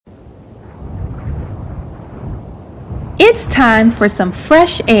It's time for some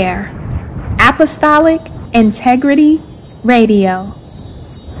fresh air. Apostolic Integrity Radio.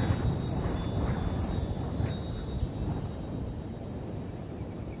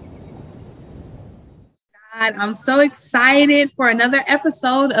 God, I'm so excited for another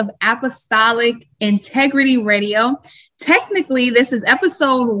episode of Apostolic Integrity Radio. Technically, this is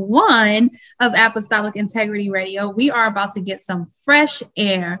episode 1 of Apostolic Integrity Radio. We are about to get some fresh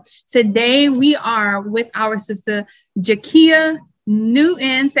air. Today, we are with our sister, Jakia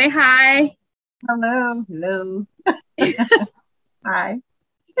Newton. Say hi. Hello. Hello. Hi.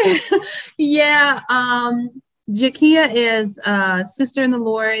 Jakia is a sister in the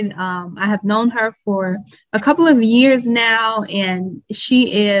Lord. I have known her for a couple of years now, and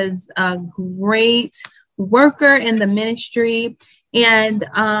she is a great worker in the ministry. And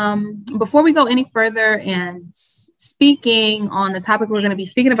before we go any further and speaking on the topic we're going to be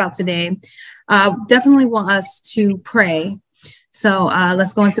speaking about today, definitely want us to pray. So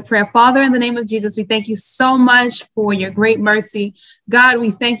let's go into prayer. Father, in the name of Jesus, we thank you so much for your great mercy. God, we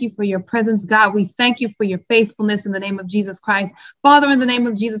thank you for your presence. God, we thank you for your faithfulness in the name of Jesus Christ. Father, in the name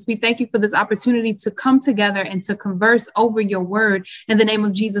of Jesus, we thank you for this opportunity to come together and to converse over your word in the name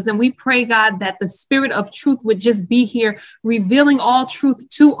of Jesus. And we pray, God, that the spirit of truth would just be here, revealing all truth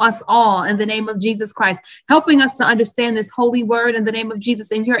to us all in the name of Jesus Christ, helping us to understand this holy word in the name of Jesus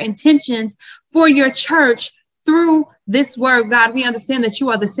and your intentions for your church through this word. God, we understand that you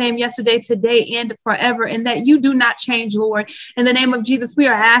are the same yesterday, today, and forever, and that you do not change, Lord. In the name of Jesus, we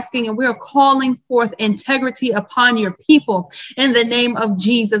are asking and we are calling forth integrity upon your people in the name of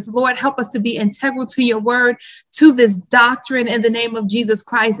Jesus. Lord, help us to be integral to your word, to this doctrine in the name of Jesus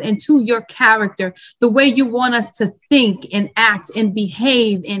Christ, and to your character, the way you want us to think and act and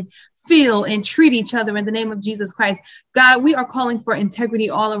behave and feel and treat each other in the name of Jesus Christ. God, we are calling for integrity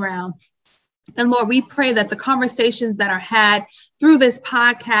all around. And Lord, we pray that the conversations that are had through this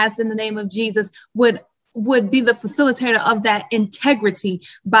podcast in the name of Jesus would be the facilitator of that integrity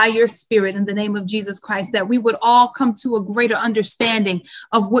by your spirit in the name of Jesus Christ, that we would all come to a greater understanding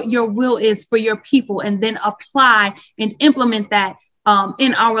of what your will is for your people and then apply and implement that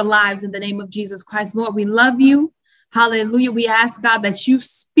in our lives in the name of Jesus Christ. Lord, we love you. Hallelujah. We ask, God, that you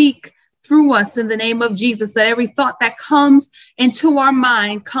speak through us in the name of Jesus, that every thought that comes into our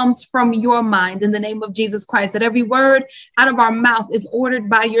mind comes from your mind in the name of Jesus Christ, that every word out of our mouth is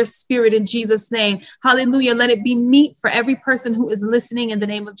ordered by your spirit in Jesus' name. Hallelujah. Let it be meat for every person who is listening in the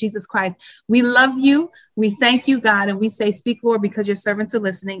name of Jesus Christ. We love you. We thank you, God. And we say, speak, Lord, because your servants are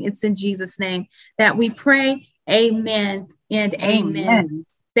listening. It's in Jesus' name that we pray. Amen and amen.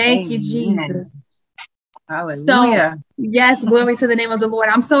 Thank you, Jesus. Hallelujah. So, yes, glory to the name of the Lord.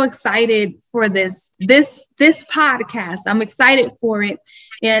 I'm so excited for this podcast. I'm excited for it.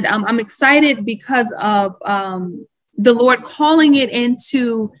 And I'm excited because of the Lord calling it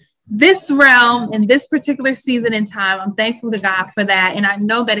into this realm in this particular season in time. I'm thankful to God for that. And I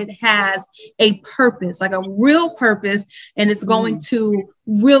know that it has a purpose, like a real purpose, and it's going to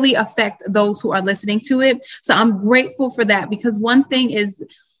really affect those who are listening to it. So I'm grateful for that, because one thing is,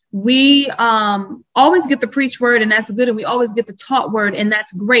 we always get the preach word, and that's good. And we always get the taught word, and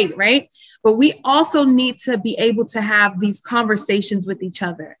that's great, right? But we also need to be able to have these conversations with each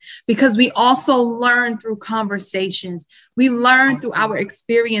other, because we also learn through conversations. We learn through our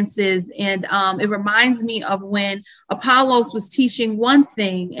experiences. And it reminds me of when Apollos was teaching one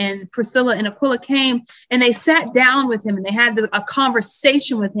thing, and Priscilla and Aquila came and they sat down with him and they had a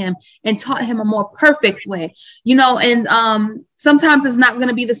conversation with him and taught him a more perfect way, and sometimes it's not going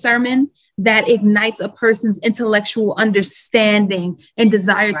to be the sermon that ignites a person's intellectual understanding and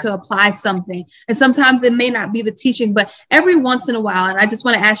desire to apply something. And sometimes it may not be the teaching, but every once in a while, and I just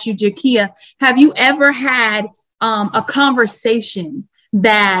want to ask you, Jakia, have you ever had a conversation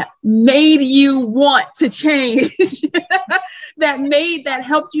that made you want to change, that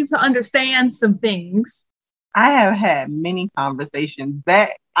helped you to understand some things? I have had many conversations.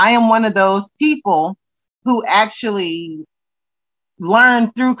 That I am one of those people who actually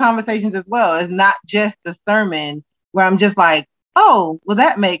learn through conversations as well. It's not just the sermon where I'm just like, oh, well,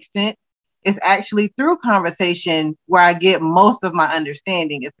 that makes sense. It's actually through conversation where I get most of my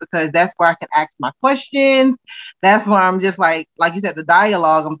understanding. It's because that's where I can ask my questions. That's where I'm just like you said, the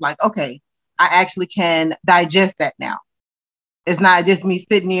dialogue, I'm like, okay, I actually can digest that now. It's not just me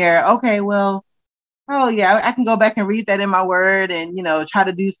sitting here, okay, well, oh yeah, I can go back and read that in my word and, try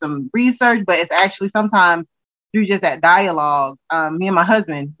to do some research, but it's actually sometimes through just that dialogue. Me and my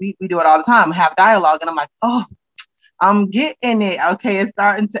husband, we do it all the time, have dialogue, and I'm like, oh, I'm getting it. Okay, it's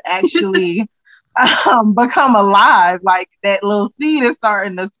starting to actually become alive. Like that little seed is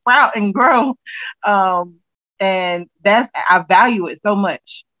starting to sprout and grow. And I value it so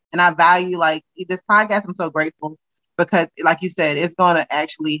much. And I value like this podcast. I'm so grateful because like you said, it's going to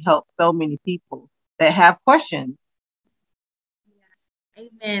actually help so many people that have questions.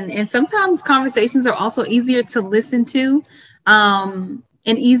 Amen. And sometimes conversations are also easier to listen to, and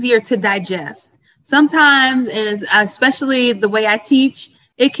easier to digest. Sometimes, especially the way I teach,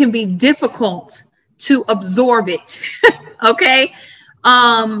 it can be difficult to absorb it. Okay.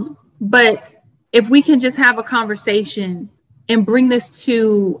 But if we can just have a conversation and bring this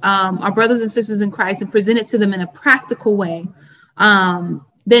to our brothers and sisters in Christ and present it to them in a practical way,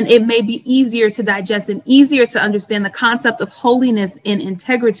 then it may be easier to digest and easier to understand the concept of holiness and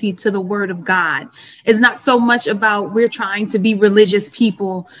integrity to the word of God. It's not so much about we're trying to be religious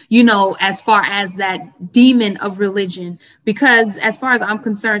people, as far as that demon of religion, because as far as I'm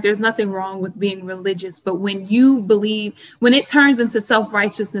concerned, there's nothing wrong with being religious. But when it turns into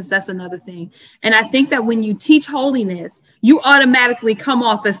self-righteousness, that's another thing. And I think that when you teach holiness, you automatically come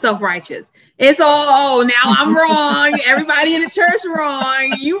off as self-righteous. It's all, now I'm wrong. Everybody in the church wrong.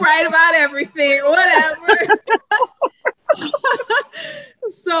 You right about everything, whatever.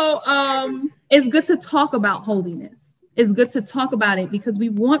 So it's good to talk about holiness. It's good to talk about it because we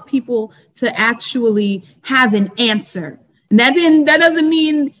want people to actually have an answer. And that doesn't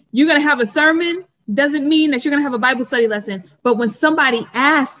mean you're going to have a sermon. Doesn't mean that you're going to have a Bible study lesson. But when somebody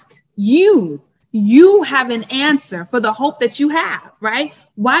asks you have an answer for the hope that you have, right?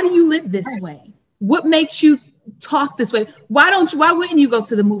 Why do you live this way? What makes you talk this way? Why wouldn't you go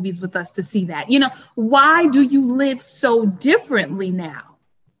to the movies with us to see that? Why do you live so differently now?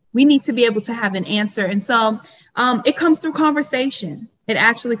 We need to be able to have an answer. And so it comes through conversation. It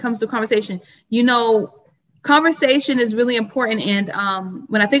actually comes through conversation. Conversation is really important. And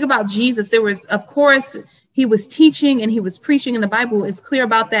when I think about Jesus, there was, of course, he was teaching and he was preaching, and the Bible is clear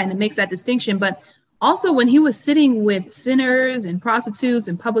about that, and it makes that distinction. But also when he was sitting with sinners and prostitutes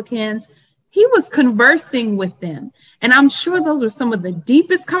and publicans, he was conversing with them. And I'm sure those were some of the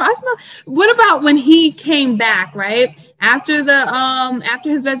deepest conversations. What about when he came back, right? After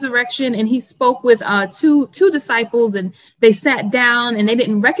his resurrection, and he spoke with two disciples, and they sat down and they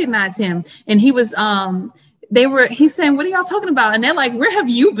didn't recognize him. And he was he's saying, what are y'all talking about? And they're like, where have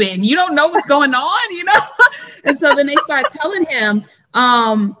you been? You don't know what's going on, And so then they start telling him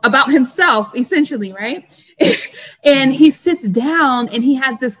about himself, essentially, right? And he sits down and he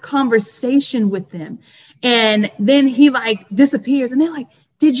has this conversation with them. And then he disappears, and they're like,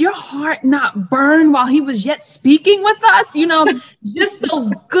 did your heart not burn while he was yet speaking with us? Just those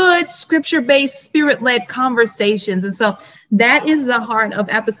good scripture-based, spirit-led conversations. And so that is the heart of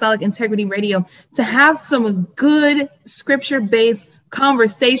Apostolic Integrity Radio, to have some good scripture-based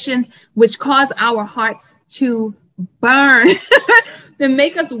conversations which cause our hearts to burn and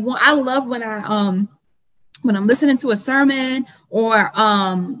make us want. I love when I'm listening to a sermon or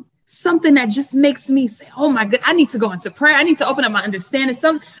something that just makes me say, oh my God, I need to go into prayer. I need to open up my understanding.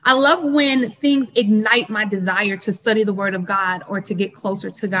 I love when things ignite my desire to study the word of God or to get closer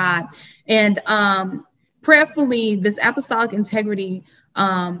to God. And prayerfully, this Apostolic Integrity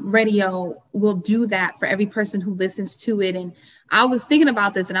Radio will do that for every person who listens to it. And I was thinking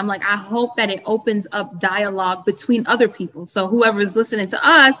about this, and I'm like, I hope that it opens up dialogue between other people. So whoever is listening to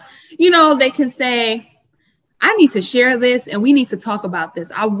us, they can say, I need to share this and we need to talk about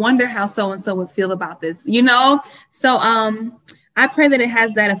this. I wonder how so-and-so would feel about this, So I pray that it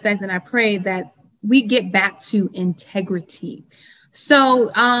has that effect, and I pray that we get back to integrity. So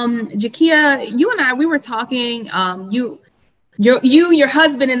Jakia, you and I, we were talking, your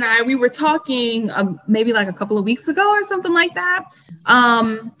husband and I, we were talking maybe like a couple of weeks ago or something like that,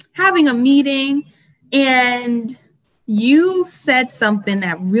 having a meeting, and you said something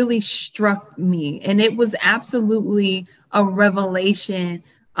that really struck me, and it was absolutely a revelation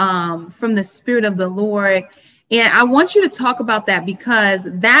from the Spirit of the Lord. And I want you to talk about that, because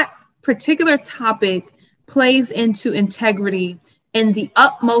that particular topic plays into integrity in the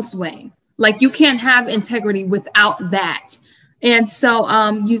utmost way. Like, you can't have integrity without that. And so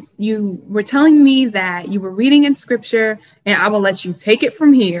you were telling me that you were reading in scripture, and I will let you take it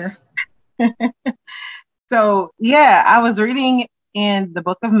from here. So, yeah, I was reading in the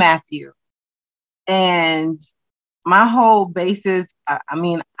book of Matthew, and my whole basis,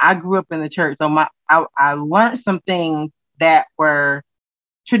 I grew up in the church. So I learned some things that were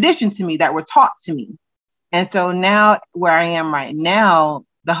tradition to me, that were taught to me. And so now where I am right now,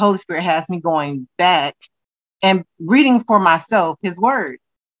 the Holy Spirit has me going back and reading for myself his word.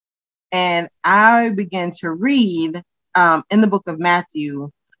 And I began to read in the book of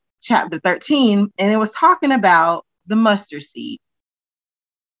Matthew, chapter 13, and it was talking about the mustard seed.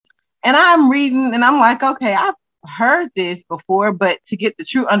 And I'm reading and I'm like, okay, I've heard this before, but to get the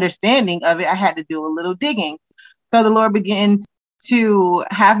true understanding of it, I had to do a little digging. So the Lord began to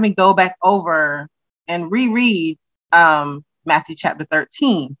have me go back over and reread Matthew chapter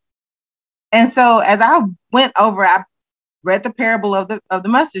 13. And so as I went over, I read the parable of the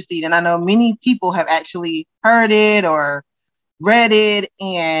mustard seed. And I know many people have actually heard it or read it.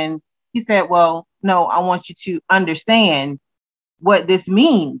 And he said, well, no, I want you to understand what this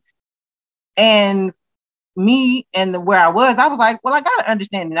means. And me and where I was like, well, I got to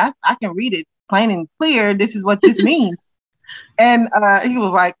understand it. I can read it plain and clear. This is what this means. And he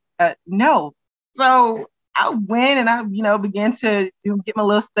was like, no. So I went and I, began to get my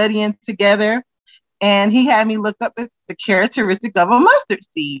little studying together. And he had me look up the characteristic of a mustard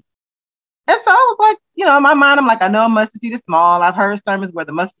seed. And so I was like, in my mind, I'm like, I know a mustard seed is small. I've heard sermons where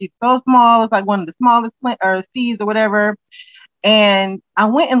the mustard seed is so small. It's like one of the smallest seeds or whatever. And I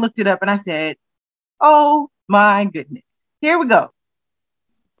went and looked it up and I said, oh my goodness, here we go.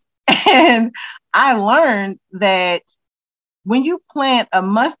 And I learned that when you plant a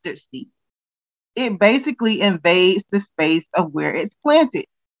mustard seed, it basically invades the space of where it's planted,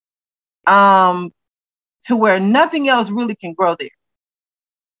 to where nothing else really can grow there.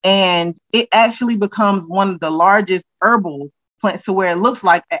 And it actually becomes one of the largest herbal plants, to where it looks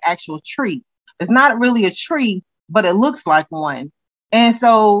like an actual tree. It's not really a tree, but it looks like one. And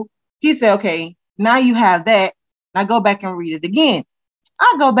so he said, okay, now you have that. Now go back and read it again.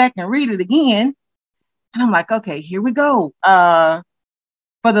 I go back and read it again. And I'm like, okay, here we go.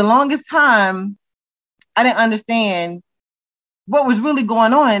 For the longest time, I didn't understand what was really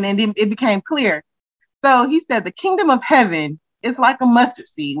going on. And then it became clear. So he said, the kingdom of heaven is like a mustard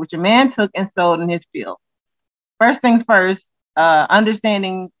seed, which a man took and sowed in his field. First things first,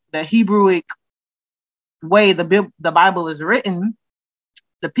 understanding the Hebrewic way the Bible is written,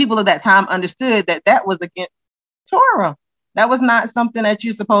 the people of that time understood that that was against Torah. That was not something that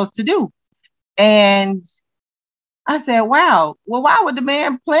you're supposed to do. And I said, wow, well, why would the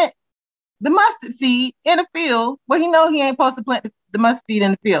man plant the mustard seed in a field where he know he ain't supposed to plant the mustard seed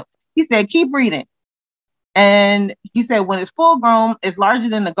in the field? He said, keep reading. And he said, when it's full grown, it's larger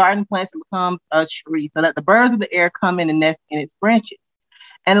than the garden plants and becomes a tree, so that the birds of the air come in and nest in its branches.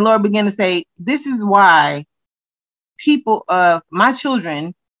 And the Lord began to say, this is why people of my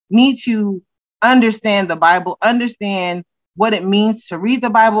children need to understand the Bible, understand what it means to read the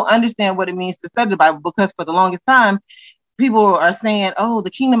Bible, understand what it means to study the Bible, because for the longest time, people are saying, oh, the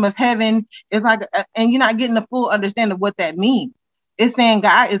kingdom of heaven is like, and you're not getting the full understanding of what that means. It's saying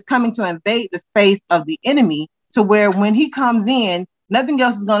God is coming to invade the space of the enemy, to where when he comes in, nothing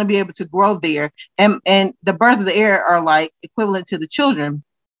else is going to be able to grow there. And the birds of the air are like equivalent to the children,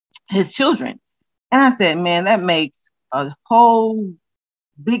 his children. And I said, man, that makes a whole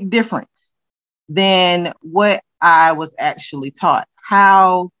big difference than what I was actually taught,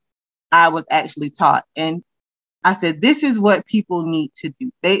 how I was actually taught. And I said, this is what people need to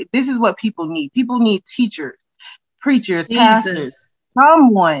do. This is what people need. People need teachers, preachers, pastors,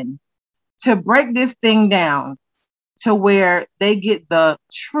 someone to break this thing down to where they get the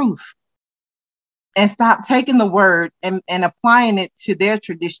truth and stop taking the word and applying it to their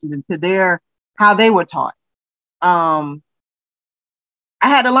traditions and to their, how they were taught. I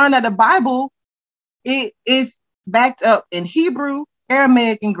had to learn that the Bible, it is backed up in Hebrew,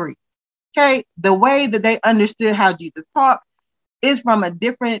 Aramaic, and Greek. Okay. The way that they understood how Jesus taught is from a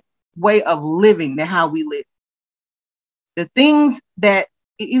different way of living than how we live. The things that,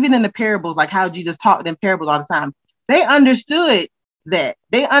 even in the parables, like how Jesus taught in parables all the time, they understood that.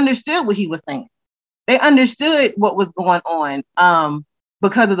 They understood what he was saying. They understood what was going on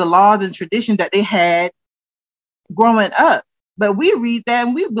because of the laws and traditions that they had growing up. But we read that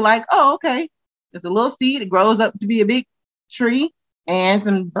and we'd be like, oh, okay, there's a little seed. It grows up to be a big tree and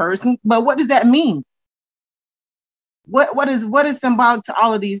some birds. But what does that mean? What is symbolic to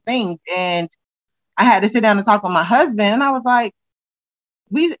all of these things? And I had to sit down and talk with my husband, and I was like,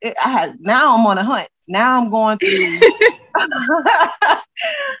 now I'm on a hunt. Now I'm going through.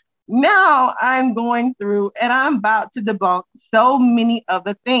 Now I'm going through, and I'm about to debunk so many of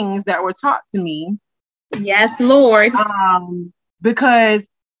the things that were taught to me. Yes, Lord. Because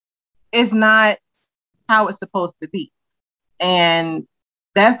it's not how it's supposed to be. And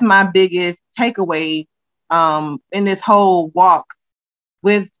that's my biggest takeaway in this whole walk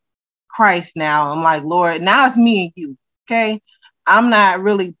with Christ now. I'm like, Lord, now it's me and you. Okay. I'm not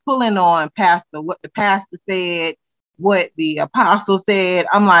really pulling on what the pastor said, what the apostle said.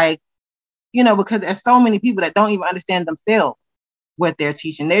 I'm like, because there's so many people that don't even understand themselves what they're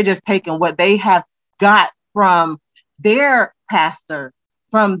teaching. They're just taking what they have got from their pastor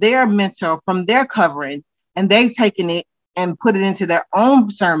from their mentor, from their covering, and they've taken it and put it into their own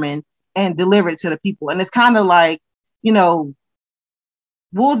sermon and deliver it to the people. And it's kind of like, you know,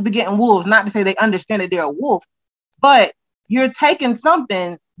 wolves begetting wolves, not to say they understand that they're a wolf, but you're taking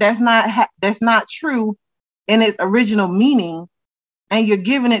something that's not true in its original meaning, and you're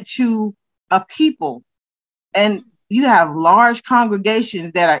giving it to a people. And you have large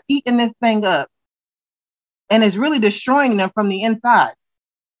congregations that are eating this thing up, and it's really destroying them from the inside.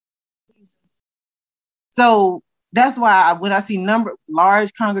 So that's why when I see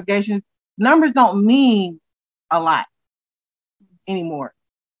large congregations, numbers don't mean a lot anymore.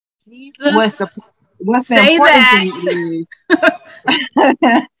 Jesus, what's the say important that. thing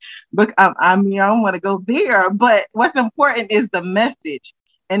is, but I mean, I don't want to go there, but what's important is the message.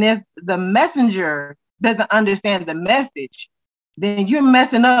 And if the messenger doesn't understand the message, then you're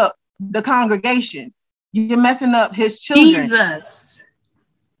messing up the congregation. You're messing up his children. Jesus.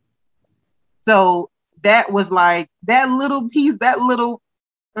 So that was like that little piece, that little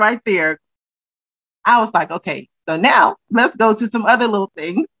right there. I was like, okay, so now let's go to some other little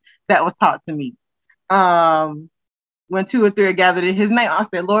things that was taught to me. When 2 or 3 are gathered in his name, I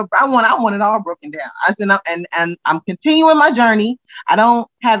said, Lord, I want it all broken down. I said, and I'm continuing my journey. I don't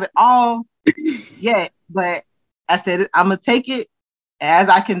have it all yet, but I said, I'm going to take it as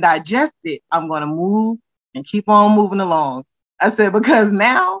I can digest it. I'm going to move and keep on moving along. I said, because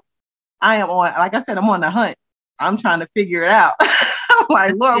now I am on, like I said, I'm on the hunt. I'm trying to figure it out. I'm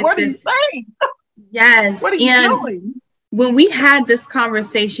like, Lord, what are you saying? Yes. What are you doing? When we had this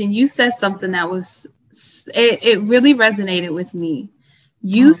conversation, you said something that was, it really resonated with me.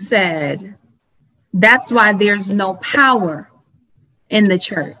 You said, that's why there's no power in the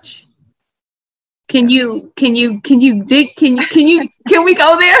church. Can we go there?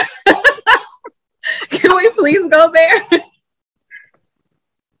 Can we please go there?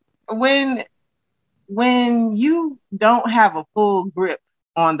 When you don't have a full grip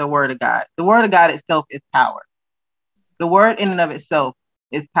on the word of God itself is power. The word in and of itself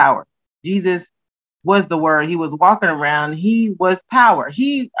is power. Jesus was the word. He was walking around. He was power.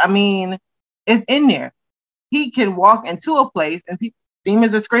 It's in there. He can walk into a place and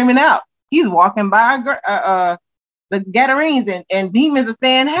demons are screaming out. He's walking by the Gadarenes and demons are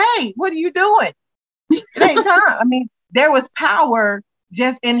saying, hey, what are you doing? It ain't time. There was power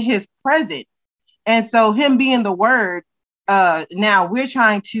just in his presence. And so him being the word, now we're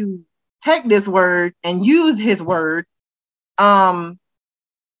trying to take this word and use his word. But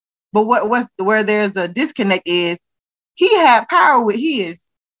where there's a disconnect is he had power with his.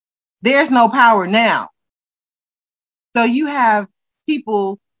 There's no power now. So you have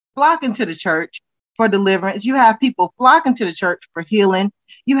people flocking to the church for deliverance. You have people flocking to the church for healing.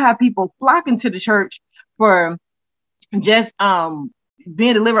 You have people flocking to the church for just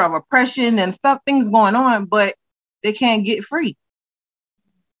being delivered of oppression and things going on, but they can't get free.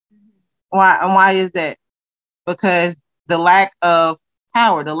 Why? And why is that? Because the lack of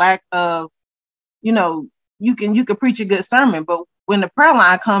power, the lack of, you can preach a good sermon, but when the prayer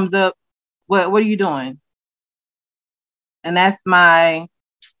line comes up, what are you doing? And that's my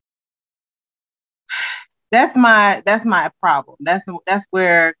problem. That's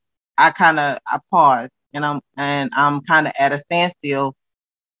where I pause and I'm kind of at a standstill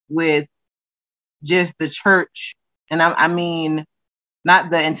with just the church. And I mean,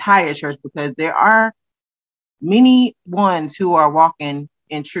 not the entire church, because there are many ones who are walking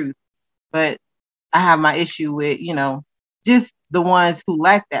in truth, but I have my issue with, just the ones who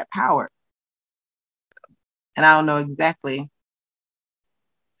lack that power. And I don't know exactly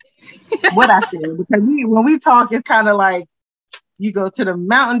what I said, because when we talk, it's kind of like you go to the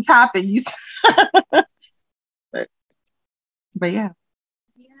mountaintop and you, but yeah.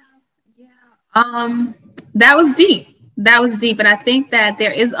 That was deep. And I think that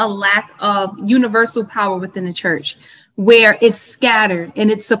there is a lack of universal power within the church where it's scattered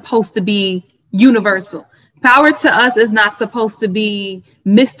and it's supposed to be universal. Power to us is not supposed to be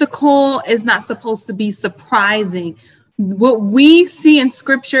mystical. It's not supposed to be surprising. What we see in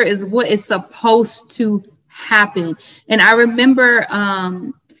scripture is what is supposed to happen. And I remember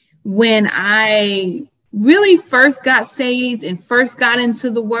when I really first got saved and first got into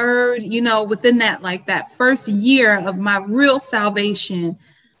the word, within that first year of my real salvation,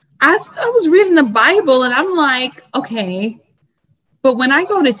 I was reading the Bible and I'm like, okay, but when I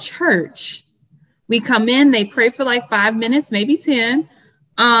go to church, we come in, they pray for like 5 minutes, maybe 10,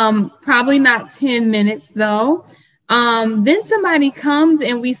 probably not 10 minutes though. Then somebody comes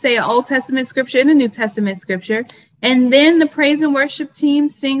and we say an Old Testament scripture and a New Testament scripture. And then the praise and worship team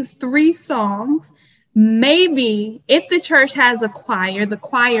sings 3 songs. Maybe if the church has a choir, the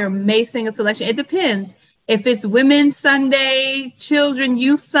choir may sing a selection. It depends. If it's Women's Sunday, Children,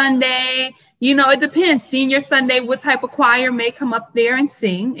 Youth Sunday, it depends. Senior Sunday, what type of choir may come up there and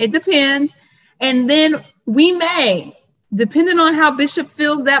sing. It depends. And then we may, depending on how Bishop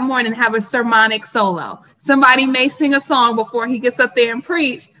feels that morning, have a sermonic solo. Somebody may sing a song before he gets up there and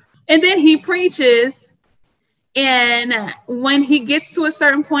preach. And then he preaches. And when he gets to a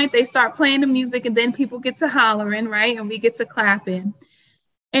certain point, they start playing the music, and then people get to hollering, right? And we get to clapping.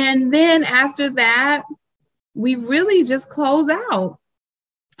 And then after that, we really just close out.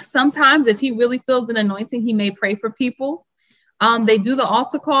 Sometimes if he really feels an anointing, he may pray for people. They do the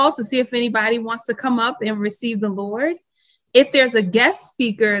altar call to see if anybody wants to come up and receive the Lord. If there's a guest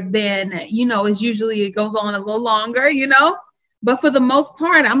speaker, then, it's usually, it goes on a little longer, But for the most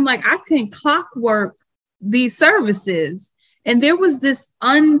part, I'm like, I can clockwork these services. And there was this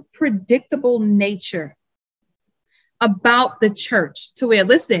unpredictable nature about the church to where,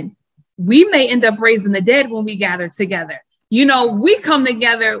 listen, we may end up raising the dead when we gather together. We come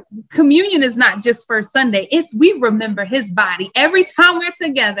together. Communion is not just first Sunday. It's we remember his body every time we're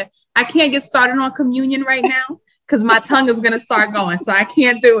together. I can't get started on communion right now because my tongue is going to start going. So I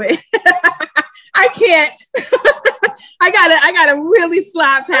can't do it. I can't. I gotta really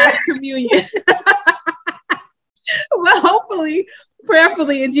slide past communion. Well, hopefully,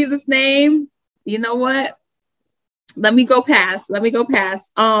 prayerfully, in Jesus' name, you know what? Let me go past.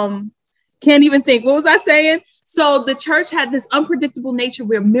 Can't even think. What was I saying? So the church had this unpredictable nature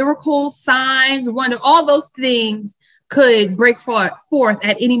where miracles, signs, wonder, all those things could break forth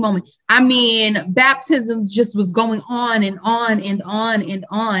at any moment. I mean, baptism just was going on and on and on and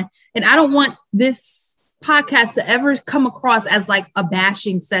on. And I don't want this podcast to ever come across as like a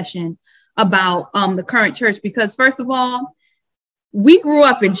bashing session about the current church, because first of all, we grew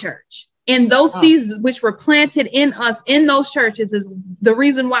up in church, and those seeds which were planted in us in those churches is the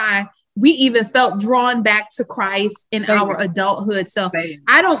reason why we even felt drawn back to Christ in our adulthood. So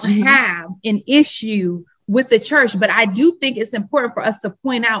I don't have an issue with the church, but I do think it's important for us to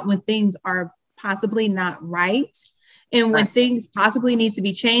point out when things are possibly not right and when things possibly need to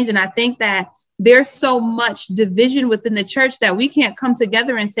be changed. And I think that there's so much division within the church that we can't come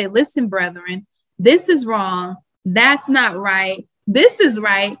together and say, listen, brethren, this is wrong. That's not right. This is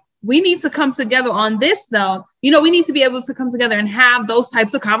right. We need to come together on this, though. We need to be able to come together and have those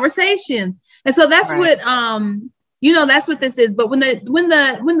types of conversations. And so that's what, that's what this is. But when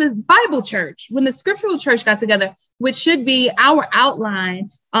the Bible church, when the scriptural church got together, which should be our outline,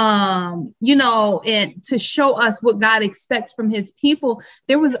 and to show us what God expects from his people,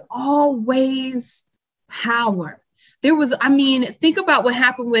 there was always power. Think about what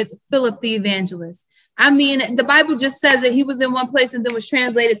happened with Philip the evangelist. The Bible just says that he was in one place and then was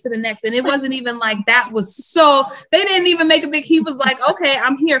translated to the next. And it wasn't even like that was so, they didn't even make a big, he was like, okay,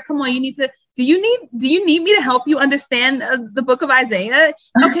 I'm here. Come on. Do you need me to help you understand the book of Isaiah?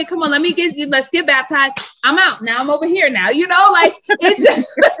 Okay, come on, let's get baptized. I'm out now. I'm over here now. It just,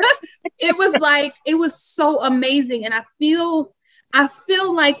 it was so amazing. And I feel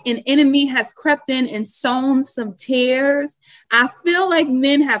like an enemy has crept in and sown some tares. I feel like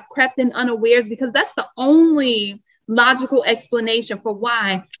men have crept in unawares, because that's the only logical explanation for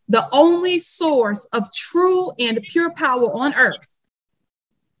why the only source of true and pure power on earth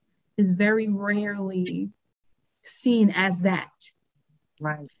is very rarely seen as that.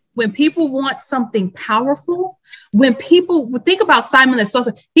 Right. When people want something powerful, when people think about Simon the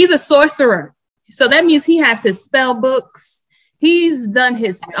sorcerer, he's a sorcerer. So that means he has his spell books. He's done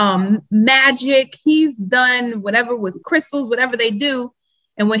his magic. He's done whatever with crystals, whatever they do.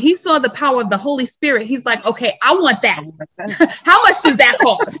 And when he saw the power of the Holy Spirit, he's like, okay, I want that. How much does that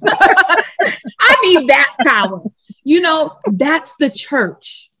cost? I need that power. That's the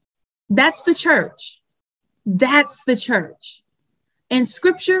church. That's the church. That's the church. In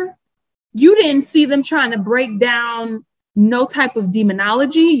scripture, you didn't see them trying to break down no type of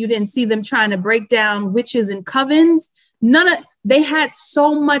demonology. You didn't see them trying to break down witches and covens. They had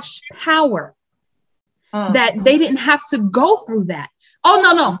so much power that they didn't have to go through that. Oh,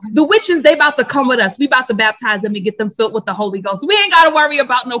 no. The witches, they about to come with us. We about to baptize them and get them filled with the Holy Ghost. We ain't got to worry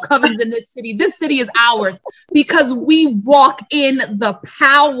about no covens in this city. This city is ours because we walk in the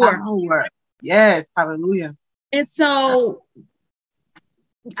power. Yes. Hallelujah. And so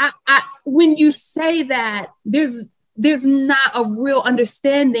when you say that, there's not a real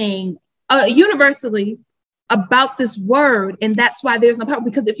understanding universally about this word. And that's why there's no power,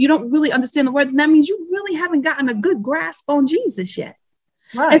 because if you don't really understand the word, then that means you really haven't gotten a good grasp on Jesus yet.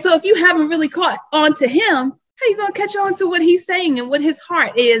 Right. And so if you haven't really caught on to him, How you going to catch on to what he's saying and what his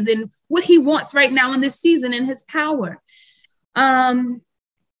heart is and what he wants right now in this season and his power?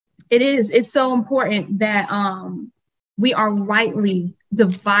 It's so important that we are rightly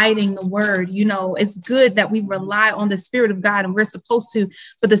dividing the word. You know, it's good that we rely on the Spirit of God, and we're supposed to,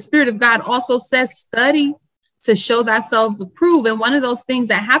 but the Spirit of God also says, study to show thyself approved. And one of those things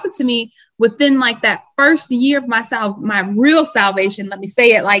that happened to me within like that first year of my real salvation, let me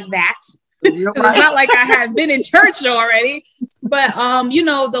say it like that. It's not like I had been in church already, but you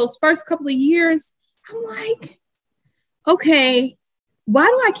know, those first couple of years, I'm like, okay, why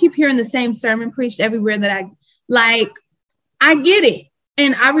do I keep hearing the same sermon preached everywhere that I get it.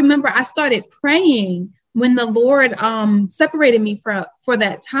 And I remember I started praying when the Lord separated me for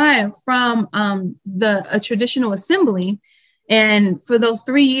that time from a traditional assembly. And for those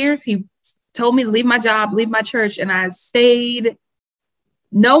 3 years, he told me to leave my job, leave my church. And I stayed,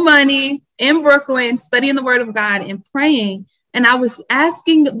 no money, in Brooklyn, studying the word of God and praying. And I was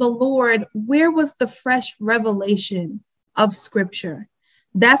asking the Lord, where was the fresh revelation of scripture?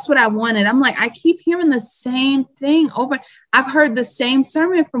 That's what I wanted. I'm like, I keep hearing the same thing over. I've heard the same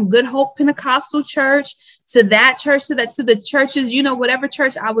sermon from Good Hope Pentecostal Church to that church, to the churches, you know, whatever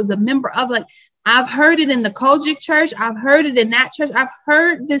church I was a member of. Like, I've heard it in the Kojic church. I've heard it in that church. I've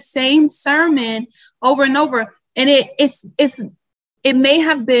heard the same sermon over and over. And it may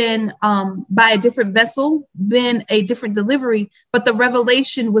have been by a different vessel, been a different delivery, but the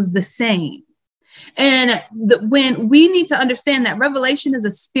revelation was the same. And when we need to understand that revelation is a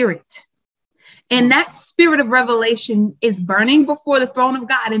spirit, and that spirit of revelation is burning before the throne of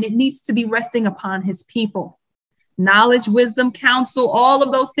God, and it needs to be resting upon his people. Knowledge, wisdom, counsel, all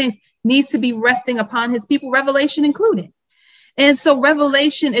of those things needs to be resting upon his people, revelation included. And so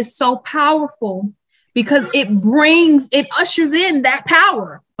revelation is so powerful because it ushers in that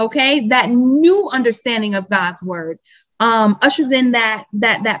power, okay? That new understanding of God's word ushers in that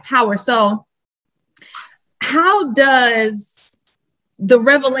power. So how does the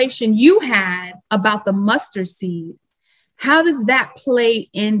revelation you had about the mustard seed, how does that play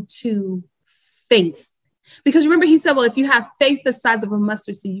into faith? Because remember, he said, well, if you have faith the size of a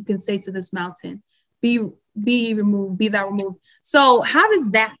mustard seed, you can say to this mountain, be removed, be thou removed. So how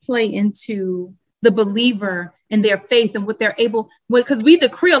does that play into the believer and their faith and what they're able, because we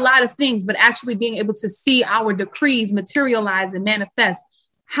decree a lot of things, but actually being able to see our decrees materialize and manifest.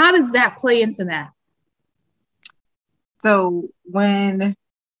 How does that play into that? So that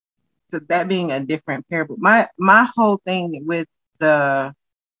being a different parable, my whole thing with the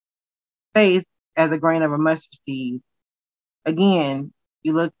faith as a grain of a mustard seed, again,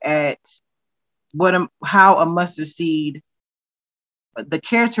 you look at how a mustard seed, the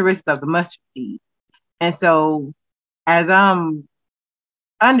characteristics of the mustard seed. And so as I'm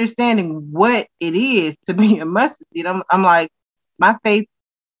understanding what it is to be a mustard seed, I'm like, my faith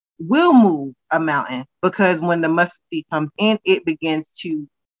will move a mountain, because when the mustard seed comes in, it begins to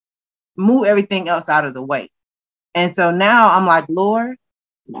move everything else out of the way. And so now I'm like, Lord,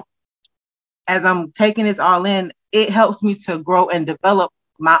 as I'm taking this all in, it helps me to grow and develop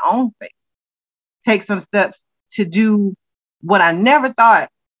my own faith, take some steps to do what I never thought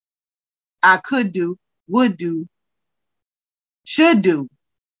I could do, would do, should do.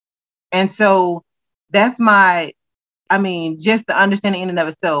 And so that's just the understanding in and of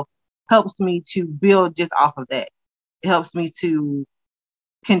itself helps me to build just off of that. It helps me to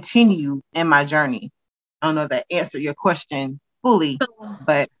continue in my journey. I don't know if that answered your question fully,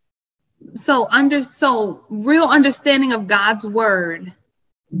 but so real understanding of God's word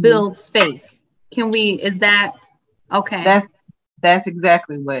builds faith. Is that okay? That's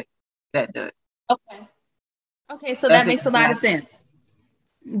exactly what that does. Okay, so that makes a lot of sense.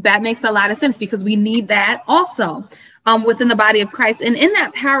 That makes a lot of sense, because we need that also within the body of Christ. And in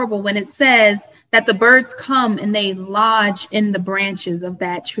that parable, when it says that the birds come and they lodge in the branches of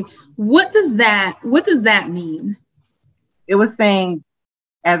that tree, what does that mean? It was saying,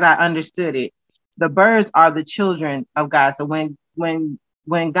 as I understood it, the birds are the children of God. So when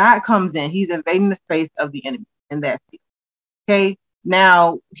God comes in, he's invading the space of the enemy in that field. Okay,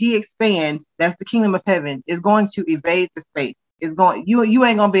 now he expands. That's the kingdom of heaven is going to evade the space. You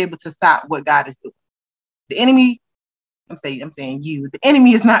ain't gonna be able to stop what God is doing. The enemy, I'm saying you, the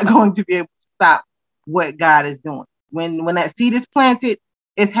enemy is not going to be able to stop what God is doing. When that seed is planted,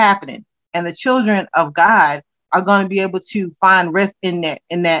 it's happening. And the children of God are going to be able to find rest in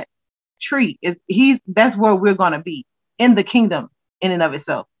that tree. That's where we're going to be, in the kingdom in and of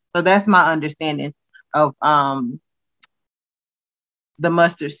itself. So that's my understanding of the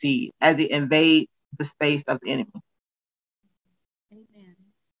mustard seed as it invades the space of the enemy. Amen.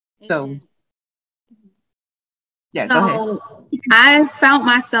 So Yeah, go ahead. So I found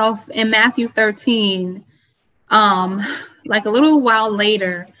myself in Matthew 13, like a little while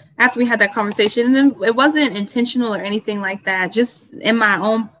later after we had that conversation. And then it wasn't intentional or anything like that, just in my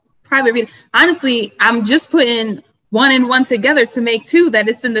own private reading. Honestly, I'm just putting one and one together to make two, that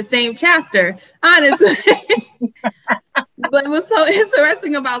it's in the same chapter, honestly. But what's so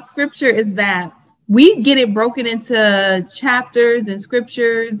interesting about scripture is that we get it broken into chapters and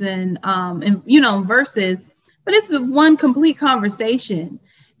scriptures and verses, but it's one complete conversation.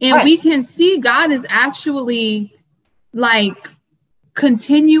 And Right. we can see God is actually like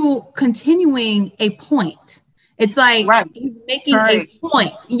continuing a point. It's like Right. he's making Right. a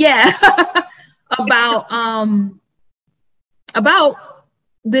point. Yeah. about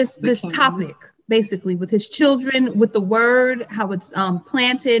this topic, basically, with his children, with the word, how it's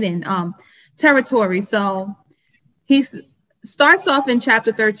planted in territory. So he starts off in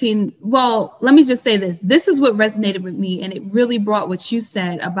chapter 13. Well, let me just say this. This is what resonated with me, and it really brought what you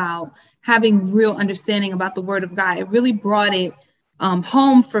said about having real understanding about the word of God. It really brought it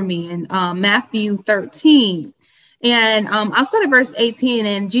home for me in Matthew 13. And I'll start at verse 18.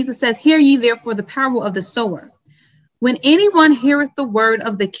 And Jesus says, "Hear ye therefore the parable of the sower. When anyone heareth the word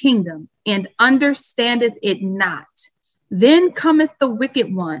of the kingdom and understandeth it not, then cometh the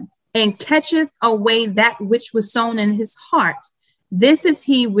wicked one and catcheth away that which was sown in his heart. This is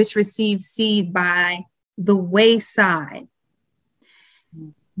he which receives seed by the wayside."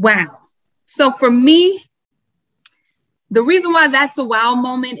 Wow. So for me, the reason why that's a wow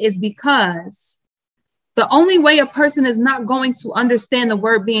moment is because the only way a person is not going to understand the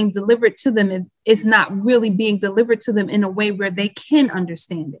word being delivered to them is not really being delivered to them in a way where they can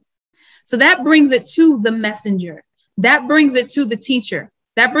understand it. So that brings it to the messenger. That brings it to the teacher.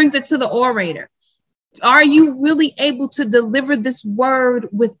 That brings it to the orator. Are you really able to deliver this word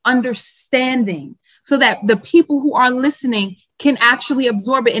with understanding so that the people who are listening can actually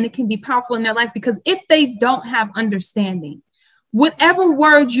absorb it and it can be powerful in their life? Because if they don't have understanding, whatever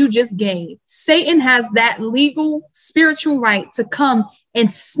word you just gave, Satan has that legal, spiritual right to come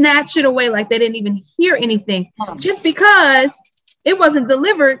and snatch it away like they didn't even hear anything, just because it wasn't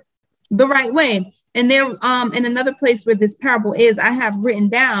delivered the right way. And there, in another place where this parable is, I have written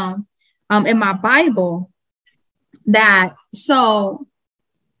down in my Bible that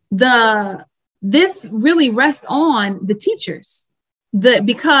this really rests on the teachers,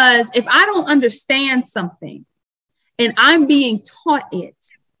 because if I don't understand something and I'm being taught it,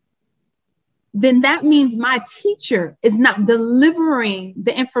 then that means my teacher is not delivering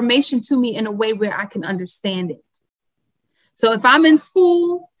the information to me in a way where I can understand it. So if I'm in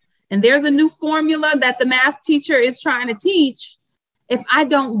school and there's a new formula that the math teacher is trying to teach, if I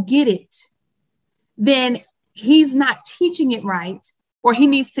don't get it, then he's not teaching it right, or he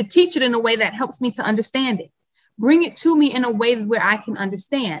needs to teach it in a way that helps me to understand it. Bring it to me in a way where I can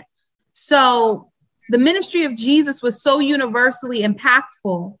understand. So the ministry of Jesus was so universally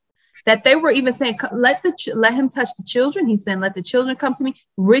impactful that they were even saying, let him touch the children. He said, let the children come to me.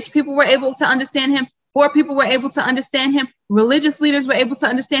 Rich people were able to understand him. Poor people were able to understand him. Religious leaders were able to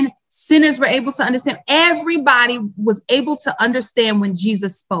understand him. Sinners were able to understand. Everybody was able to understand when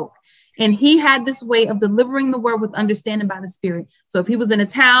Jesus spoke. And he had this way of delivering the word with understanding by the Spirit. So if he was in a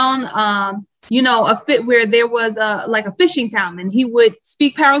town, where there was a fishing town, and he would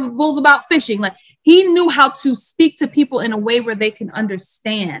speak parables about fishing, like he knew how to speak to people in a way where they can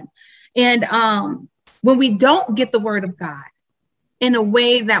understand. And when we don't get the word of God in a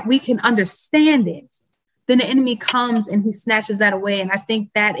way that we can understand it, then the enemy comes and he snatches that away. And I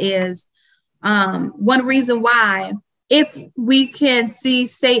think that is one reason why, if we can see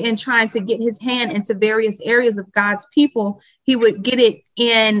Satan trying to get his hand into various areas of God's people, he would get it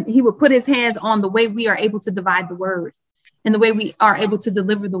in, he would put his hands on the way we are able to divide the word and the way we are able to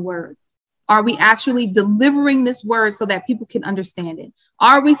deliver the word. Are we actually delivering this word so that people can understand it?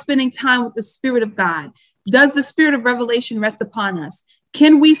 Are we spending time with the Spirit of God? Does the Spirit of revelation rest upon us?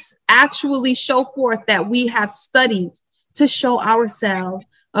 Can we actually show forth that we have studied to show ourselves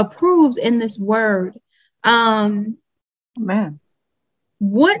approved in this word? Man,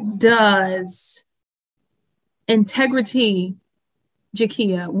 what does integrity,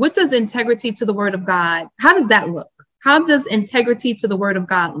 Jakia, what does integrity to the word of God, how does that look? How does integrity to the word of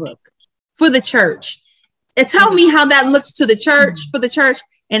God look for the church? And tell me how that looks to the church, for the church,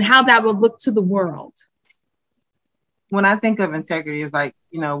 and how that will look to the world. When I think of integrity, it's like,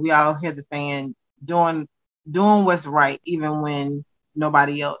 we all hear the saying, doing what's right, even when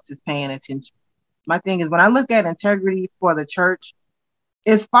nobody else is paying attention. My thing is, when I look at integrity for the church,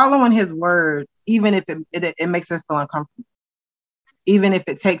 it's following his word, even if it makes us feel uncomfortable, even if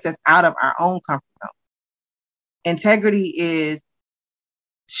it takes us out of our own comfort zone. Integrity is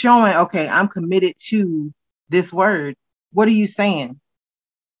showing, okay, I'm committed to this word. What are you saying?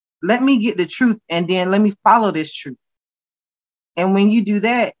 Let me get the truth, and then let me follow this truth. And when you do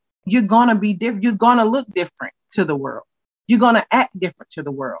that, you're going to be different. You're going to look different to the world. You're going to act different to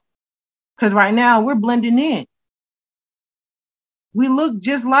the world. Because right now we're blending in. We look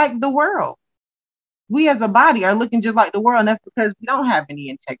just like the world. We as a body are looking just like the world. And that's because we don't have any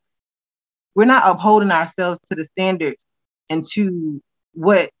integrity. We're not upholding ourselves to the standards and to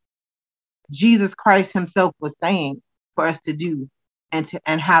what Jesus Christ himself was saying for us to do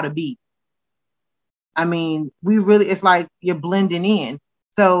and how to be. I mean, it's like you're blending in.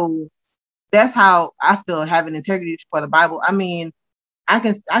 So that's how I feel having integrity for the Bible. I mean, I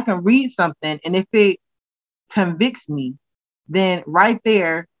can read something, and if it convicts me, then right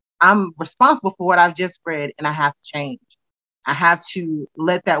there, I'm responsible for what I've just read, and I have to change. I have to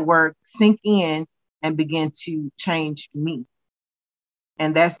let that word sink in and begin to change me.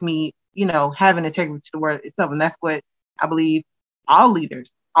 And that's me, having integrity to the word itself. And that's what I believe all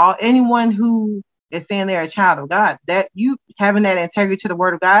leaders, anyone who is saying they're a child of God, that you having that integrity to the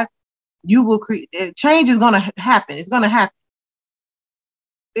word of God, you will create change. Is going to happen. It's going to happen.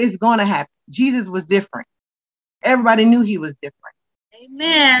 It's going to happen. Jesus was different. Everybody knew he was different.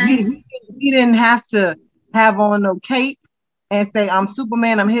 Amen. He didn't have to have on no cape and say, I'm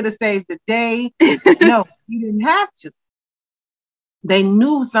Superman, I'm here to save the day. No, he didn't have to. They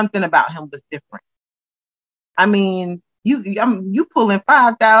knew something about him was different. I mean, you pulling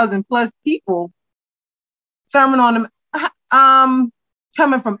 5,000 plus people, sermon on them,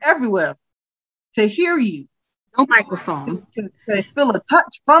 coming from everywhere to hear you. No microphone. To feel a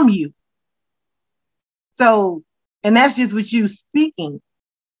touch from you. So, and that's just with you speaking.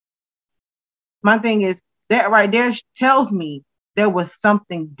 My thing is that right there tells me there was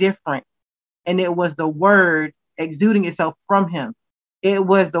something different, and it was the word exuding itself from him. It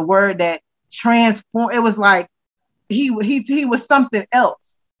was the word that transformed. It was like he was something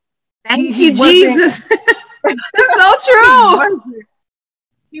else. Thank you, Jesus. It's so true.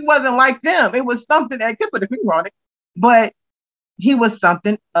 He wasn't like them. It was something that could put a finger on it, but he was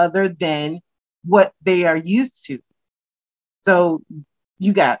something other than what they are used to. So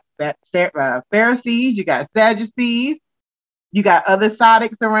you got Pharisees, you got Sadducees, you got other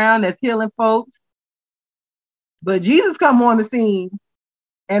Sadics around that's healing folks. But Jesus come on the scene,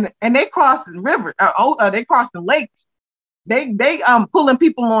 and they crossing rivers. They crossing lakes. They pulling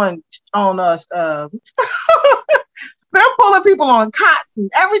people on they're pulling people on cots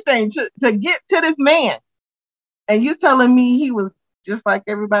and everything to get to this man. And you're telling me he was just like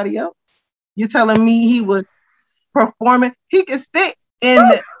everybody else? You're telling me he was performing? He could sit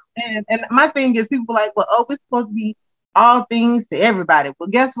and my thing is, people like, well, we're supposed to be all things to everybody. Well,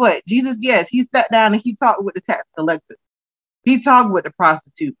 guess what? Jesus, yes, he sat down and he talked with the tax collector. He talked with the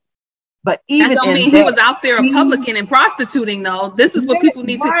prostitute. But even that don't mean he was out there a publican and prostituting, though. This is what people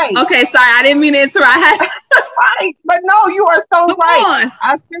need to. Okay, sorry, I didn't mean to interrupt. Right, but no, you are so right.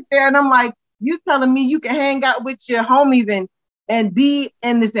 I sit there and I'm like, you telling me you can hang out with your homies and be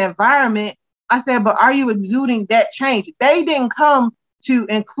in this environment. I said, but are you exuding that change? They didn't come to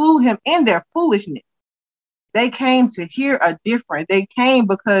include him in their foolishness. They came to hear a difference. They came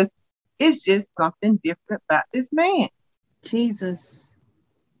because it's just something different about this man. Jesus.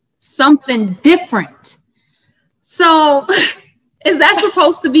 Something different. So is that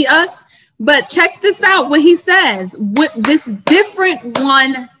supposed to be us? But check this out, what he says, what this different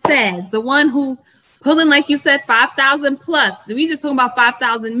one says, the one who's pulling, like you said, 5,000 plus. We just talking about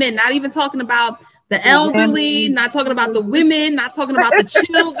 5,000 men, not even talking about the elderly, not talking about the women, not talking about the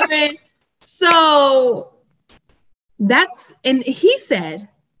children. So that's, and he said,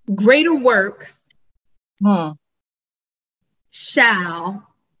 greater works shall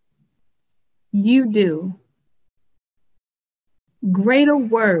you do. Greater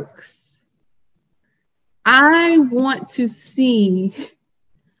works. I want to see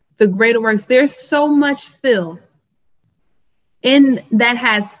the greater works. There's so much filth in that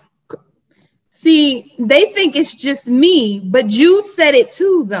has, see, they think it's just me, but Jude said it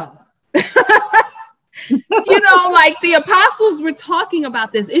too, though. Like the apostles were talking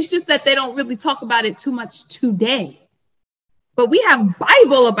about this. It's just that they don't really talk about it too much today. But we have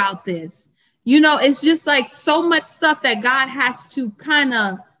Bible about this. It's just like so much stuff that God has to kind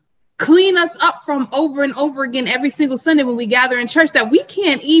of clean us up from over and over again every single Sunday when we gather in church, that we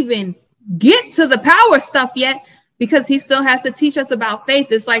can't even get to the power stuff yet, because he still has to teach us about faith.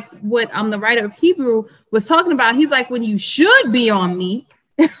 It's like what the writer of Hebrew was talking about. He's like, when you should be on me,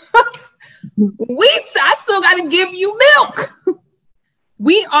 I still got to give you milk.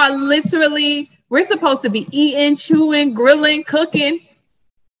 We are literally We're supposed to be eating, chewing, grilling, cooking,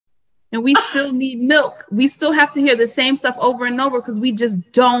 and we still need milk. We still have to hear the same stuff over and over because we just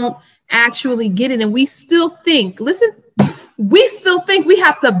don't actually get it. And we still think, listen, we still think we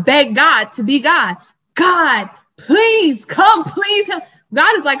have to beg God to be God. God, please come, please.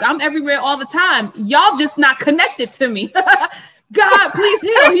 God is like, I'm everywhere all the time. Y'all just not connected to me. God, please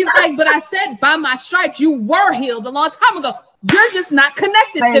heal. He's like, but I said by my stripes, you were healed a long time ago. You're just not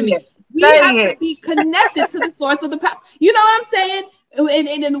connected to me. We have to be connected to the source of the power. You know what I'm saying?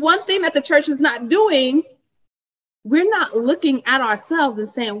 And one thing that the church is not doing, we're not looking at ourselves and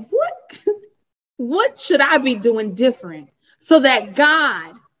saying, what should I be doing different so that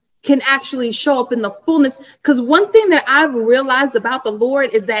God can actually show up in the fullness? Because one thing that I've realized about the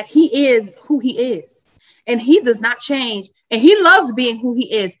Lord is that he is who he is, and he does not change, and he loves being who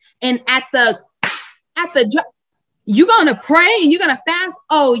he is. And at the you're going to pray and you're going to fast.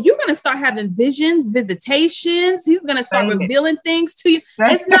 Oh, you're going to start having visions, visitations. He's going to start revealing things to you.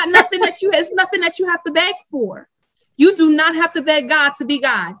 It's nothing that you have to beg for. You do not have to beg God to be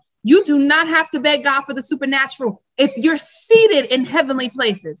God. You do not have to beg God for the supernatural. If you're seated in heavenly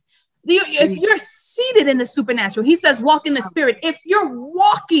places, if you're seated in the supernatural, he says, walk in the spirit. If you're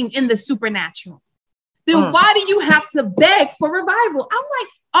walking in the supernatural, then why do you have to beg for revival? I'm like,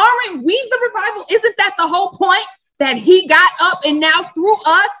 aren't we the revival? Isn't that the whole point? That he got up and now through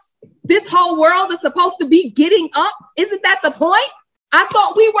us, this whole world is supposed to be getting up. Isn't that the point? I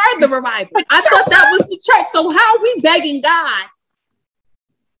thought we were the revival. I thought that was the church. So how are we begging God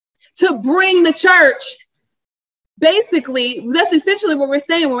to bring the church? Basically, that's essentially what we're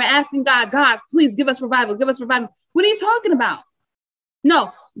saying when we're asking God, God, please give us revival. Give us revival. What are you talking about?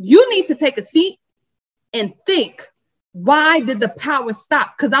 No, you need to take a seat and think. Why did the power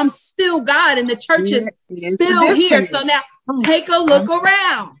stop? Because I'm still God and the church is still here. So now take a look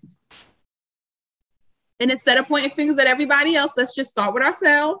around. And instead of pointing fingers at everybody else, let's just start with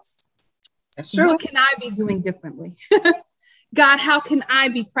ourselves. That's true. What can I be doing differently? God, how can I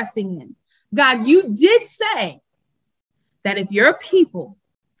be pressing in? God, you did say that if your people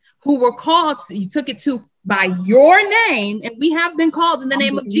who were called, you took it to by your name, and we have been called in the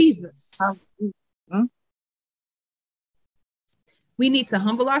name of Jesus. We need to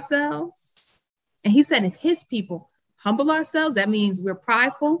humble ourselves. And he said, if his people humble ourselves, that means we're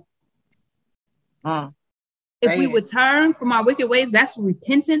prideful. If we would turn from our wicked ways, that's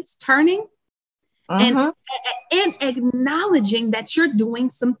repentance, turning, and acknowledging that you're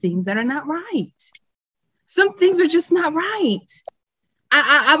doing some things that are not right. Some things are just not right.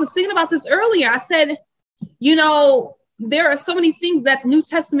 I was thinking about this earlier. I said, you know, there are so many things that the New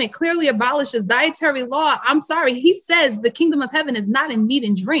Testament clearly abolishes. Dietary law. I'm sorry. He says the kingdom of heaven is not in meat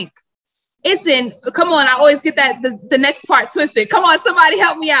and drink. It's in, come on. I always get that the next part twisted. Come on, somebody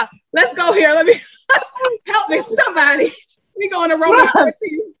help me out. Let's go here. Let me help me, somebody. We going to Romans 14.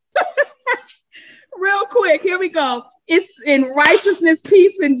 Real quick. Here we go. It's in righteousness,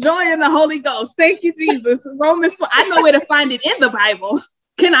 peace, and joy in the Holy Ghost. Thank you, Jesus. Romans 4. I know where to find it in the Bible.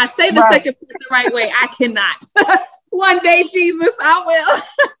 Can I say the second part the right way? I cannot. One day, Jesus, I will.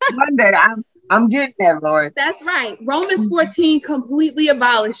 One day, I'm getting there, Lord. That's right. Romans 14 completely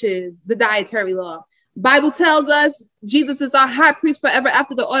abolishes the dietary law. Bible tells us Jesus is our high priest forever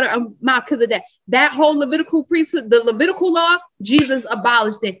after the order of Melchizedek. That whole Levitical priesthood, the Levitical law, Jesus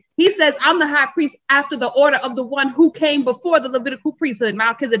abolished it. He says, I'm the high priest after the order of the one who came before the Levitical priesthood,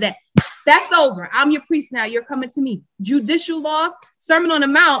 Melchizedek. That's over. I'm your priest now. You're coming to me. Judicial law, Sermon on the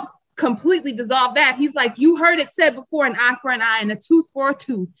Mount, completely dissolve that. He's like, you heard it said before, an eye for an eye and a tooth for a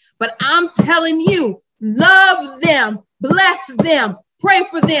tooth. But I'm telling you, love them, bless them, pray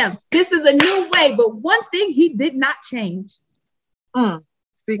for them. This is a new way. But one thing he did not change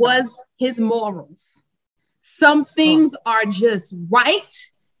was his morals. Some things are just right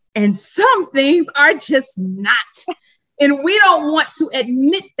and some things are just not. And we don't want to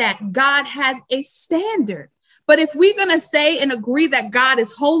admit that God has a standard. But if we're going to say and agree that God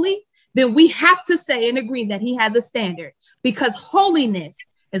is holy, then we have to say and agree that he has a standard, because holiness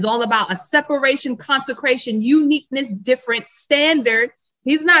is all about a separation, consecration, uniqueness, different standard.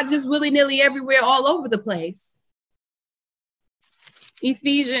 He's not just willy-nilly everywhere, all over the place.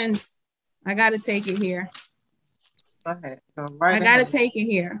 Ephesians, I got to take it here. Go ahead. I got to take it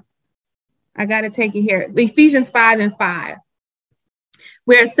here. Ephesians 5:5.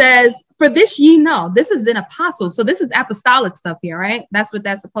 Where it says, for this ye know, this is an apostle. So this is apostolic stuff here, right? That's what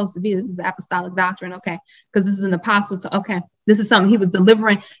that's supposed to be. This is the apostolic doctrine. Okay. Because this is an apostle to, okay. This is something he was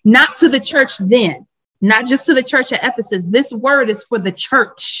delivering, not to the church then, not just to the church at Ephesus. This word is for the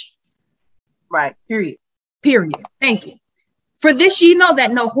church. Right. Period. Thank you. For this ye know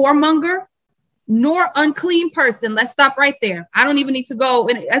that no whoremonger, nor unclean person. Let's stop right there. I don't even need to go.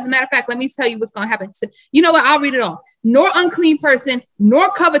 And as a matter of fact, let me tell you what's going to happen. You know what? I'll read it all. Nor unclean person,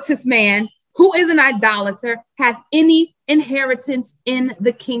 nor covetous man, who is an idolater, hath any inheritance in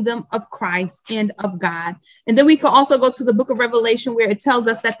the kingdom of Christ and of God. And then we can also go to the book of Revelation, where it tells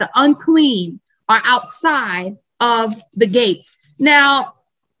us that the unclean are outside of the gates. Now,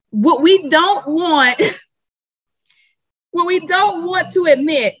 what we don't want to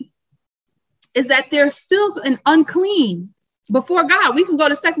admit is that there's still an unclean before God. We can go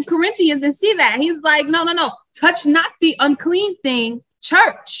to 2 Corinthians and see that. He's like, no, touch not the unclean thing,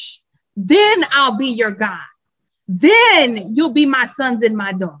 church. Then I'll be your God. Then you'll be my sons and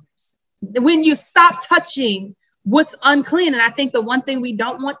my daughters. When you stop touching what's unclean. And I think the one thing we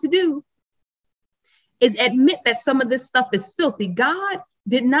don't want to do is admit that some of this stuff is filthy. God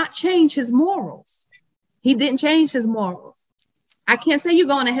did not change his morals. He didn't change his morals. I can't say you're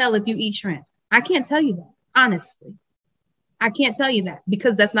going to hell if you eat shrimp. I can't tell you that, honestly. I can't tell you that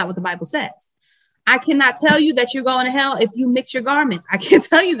because that's not what the Bible says. I cannot tell you that you're going to hell if you mix your garments. I can't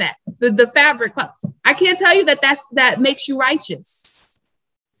tell you that. The fabric. I can't tell you that makes you righteous.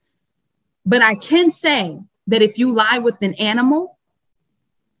 But I can say that if you lie with an animal,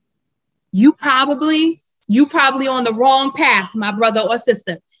 you probably on the wrong path, my brother or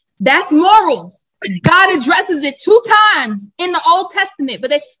sister. That's morals. God addresses it 2 times in the Old Testament,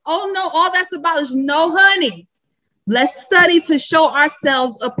 but all that's about is no, honey. Let's study to show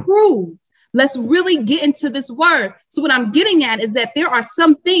ourselves approved. Let's really get into this word. So what I'm getting at is that there are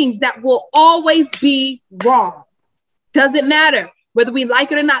some things that will always be wrong. Doesn't matter whether we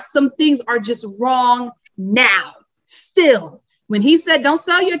like it or not. Some things are just wrong now. Still, when he said, don't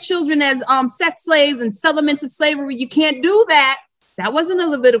sell your children as sex slaves and sell them into slavery, you can't do that. That wasn't a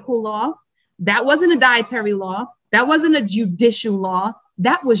Levitical law. That wasn't a dietary law. That wasn't a judicial law.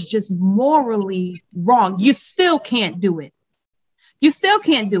 That was just morally wrong. You still can't do it. You still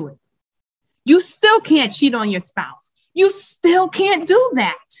can't do it. You still can't cheat on your spouse. You still can't do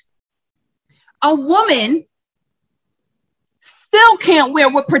that. A woman still can't wear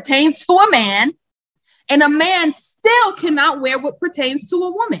what pertains to a man, and a man still cannot wear what pertains to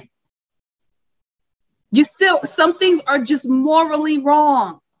a woman. Some things are just morally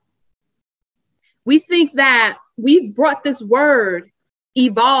wrong. We think that we've brought this word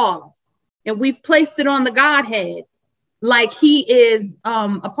evolve and we've placed it on the Godhead like he is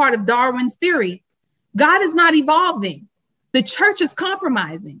a part of Darwin's theory. God is not evolving. The church is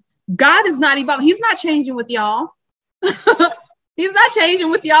compromising. God is not evolving. He's not changing with y'all. He's not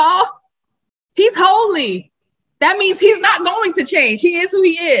changing with y'all. He's holy. That means he's not going to change. He is who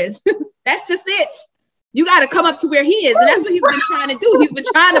he is. That's just it. You got to come up to where he is. And that's what he's been trying to do. He's been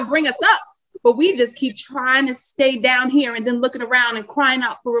trying to bring us up. But we just keep trying to stay down here and then looking around and crying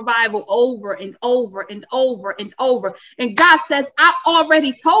out for revival over and over and over and over. And God says, I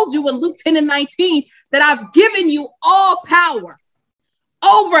already told you in Luke 10:19 that I've given you all power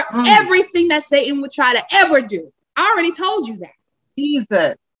over everything that Satan would try to ever do. I already told you that.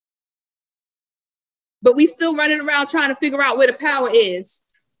 Jesus. But we still running around trying to figure out where the power is.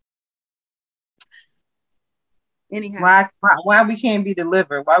 Anyhow. Why we can't be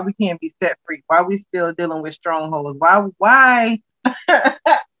delivered? Why we can't be set free? Why we still dealing with strongholds? Why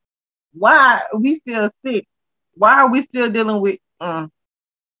why we still sick? Why are we still dealing with I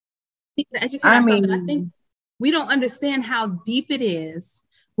think we don't understand how deep it is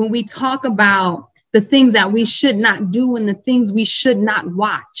when we talk about the things that we should not do and the things we should not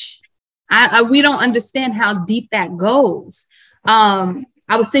watch. We don't understand how deep that goes.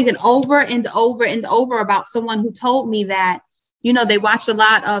 I was thinking over and over and over about someone who told me that, they watched a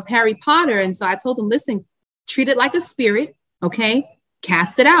lot of Harry Potter. And so I told them, listen, treat it like a spirit. Okay.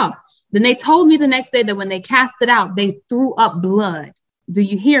 Cast it out. Then they told me the next day that when they cast it out, they threw up blood. Do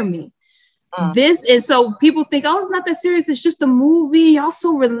you hear me? And so people think, oh, it's not that serious. It's just a movie. Y'all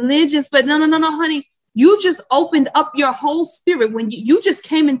so religious. But no, honey. You just opened up your whole spirit when you just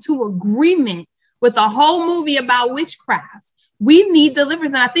came into agreement with a whole movie about witchcraft. We need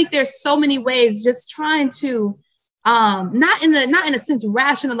deliverance. And I think there's so many ways just trying to not in a sense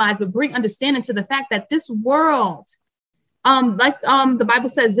rationalize, but bring understanding to the fact that this world, the Bible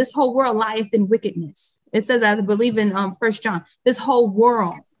says, this whole world lieth in wickedness. It says, I believe in 1 John, this whole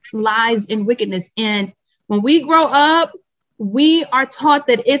world lies in wickedness. And when we grow up, we are taught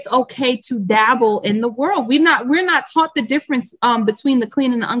that it's okay to dabble in the world. We're not taught the difference between the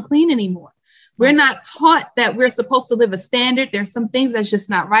clean and the unclean anymore. We're not taught that we're supposed to live a standard. There's some things that's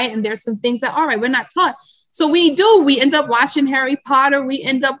just not right. And there's some things that are right. We're not taught. So we end up watching Harry Potter. We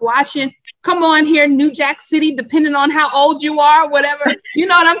end up watching come on here, New Jack City, depending on how old you are, whatever, you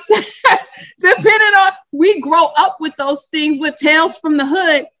know what I'm saying? Depending on, we grow up with those things, with Tales from the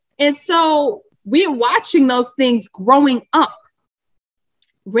Hood. And so we're watching those things growing up.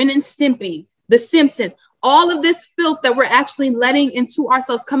 Ren and Stimpy, The Simpsons, all of this filth that we're actually letting into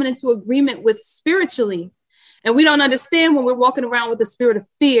ourselves, coming into agreement with spiritually. And we don't understand when we're walking around with a spirit of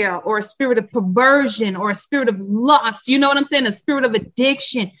fear or a spirit of perversion or a spirit of lust. You know what I'm saying? A spirit of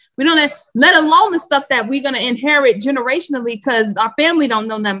addiction. We don't, let alone the stuff that we're going to inherit generationally because our family don't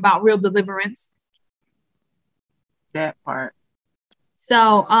know nothing about real deliverance. That part.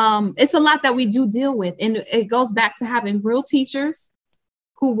 So it's a lot that we do deal with. And it goes back to having real teachers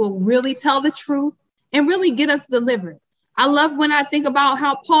who will really tell the truth and really get us delivered. I love when I think about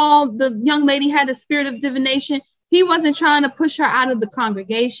how Paul, the young lady, had a spirit of divination. He wasn't trying to push her out of the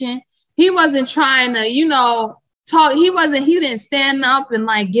congregation. He wasn't trying to, you know, talk. He didn't stand up and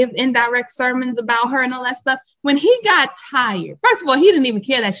like give indirect sermons about her and all that stuff. When he got tired, first of all, he didn't even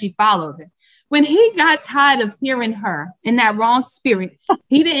care that she followed him. When he got tired of hearing her in that wrong spirit,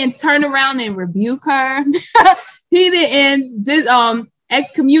 he didn't turn around and rebuke her. He didn't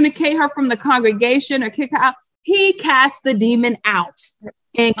excommunicate her from the congregation or kick her out. He cast the demon out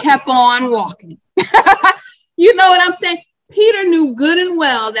and kept on walking. You know what I'm saying? Peter knew good and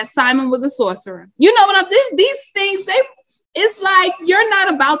well that Simon was a sorcerer. You know what these things, it's like, you're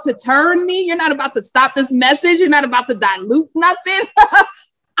not about to turn me. You're not about to stop this message. You're not about to dilute nothing.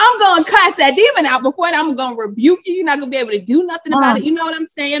 I'm going to cast that demon out before I'm going to rebuke you. You're not going to be able to do nothing about it. You know what I'm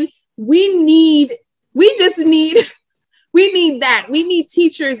saying? We need that. We need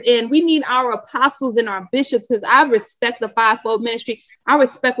teachers and we need our apostles and our bishops, because I respect the fivefold ministry. I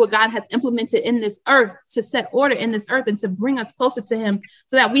respect what God has implemented in this earth to set order in this earth and to bring us closer to him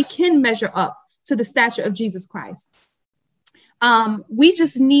so that we can measure up to the stature of Jesus Christ. We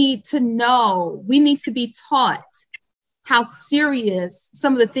just need to know, we need to be taught how serious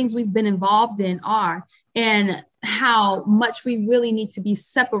some of the things we've been involved in are and how much we really need to be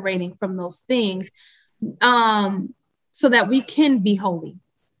separating from those things. So that we can be holy,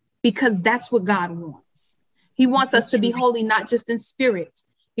 because that's what God wants. He wants us to be holy, not just in spirit.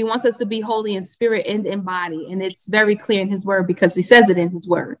 He wants us to be holy in spirit and in body. And it's very clear in his word, because he says it in his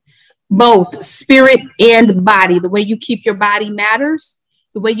word, both spirit and body. The way you keep your body matters.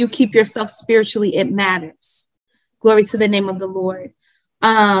 The way you keep yourself spiritually, it matters. Glory to the name of the Lord.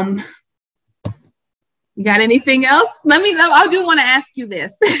 You got anything else? I do want to ask you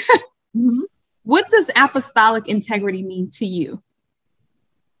this. Mm-hmm. What does apostolic integrity mean to you?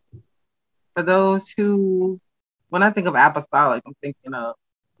 For those who, when I think of apostolic, I'm thinking of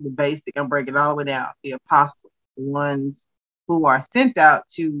the basic. I'm breaking it all the way down. The apostles, the ones who are sent out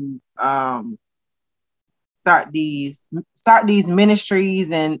to start these ministries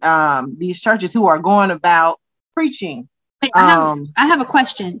and these churches who are going about preaching. Wait, I have a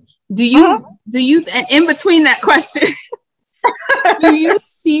question. Do you, and in between that question, do you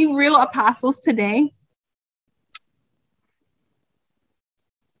see real apostles today?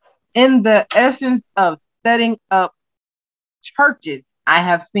 In the essence of setting up churches, I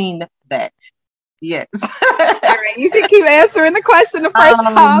have seen that. Yes. All right, you can keep answering the question the first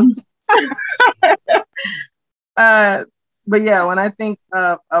house. But yeah, when I think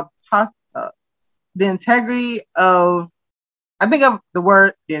of the integrity of, I think of the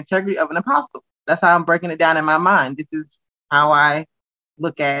word, the integrity of an apostle. That's how I'm breaking it down in my mind. This is how I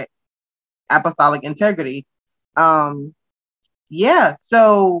look at apostolic integrity. Yeah.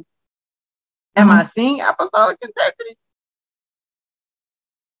 So am I seeing apostolic integrity?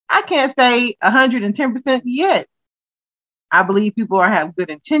 I can't say 110% yet. I believe people have good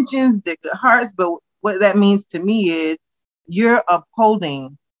intentions, they're good hearts, but what that means to me is you're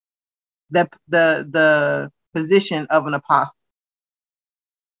upholding the position of an apostle.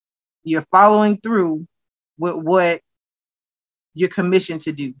 You're following through with what you're commissioned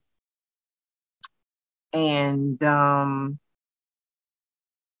to do. And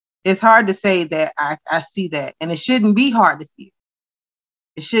it's hard to say that I see that. And it shouldn't be hard to see it.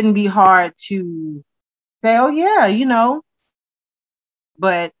 It shouldn't be hard to say, oh yeah, you know,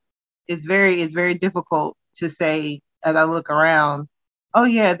 but it's very difficult to say as I look around, oh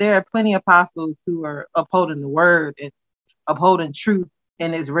yeah, there are plenty of apostles who are upholding the word and upholding truth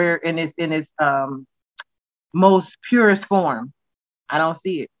in its most purest form. I don't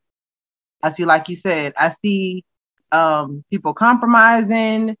see it. I see, like you said, I see people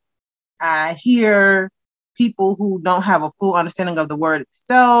compromising. I hear people who don't have a full understanding of the word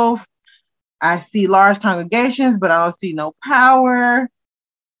itself. I see large congregations, but I don't see no power.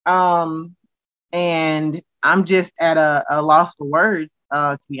 And I'm just at a loss for words,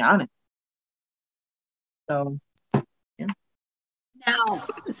 to be honest. So, yeah. Now,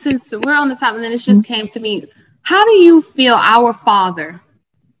 since we're on the topic, and then it just came to me, how do you feel our Father,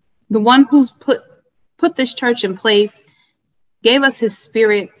 the one who put this church in place, gave us his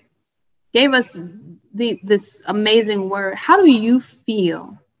spirit, gave us this amazing word, how do you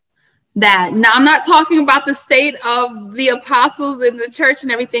feel that, now I'm not talking about the state of the apostles in the church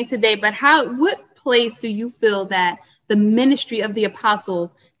and everything today, but what place do you feel that the ministry of the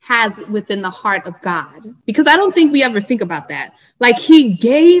apostles has within the heart of God? Because I don't think we ever think about that. Like, he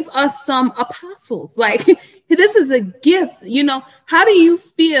gave us some apostles. Like, this is a gift, you know. How do you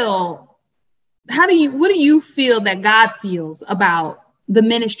feel? What do you feel that God feels about the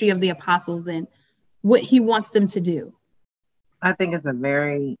ministry of the apostles and what he wants them to do? I think it's a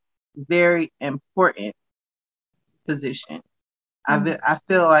very, very important position. Mm-hmm. I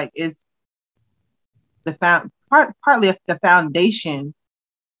feel like it's partly the foundation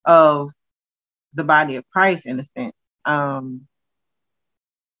of the body of Christ, in a sense,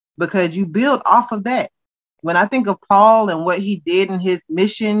 because you build off of that. When I think of Paul and what he did in his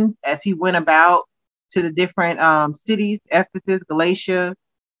mission as he went about to the different cities, Ephesus, Galatia,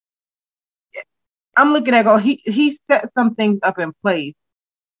 I'm looking at he set some things up in place,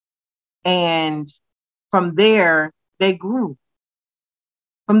 and from there they grew.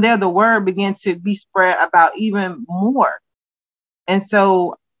 From there, the word began to be spread about even more. And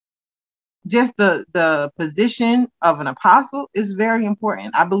so just the position of an apostle is very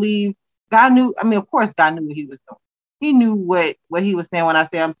important. I believe God knew, of course God knew what he was doing. He knew what he was saying when I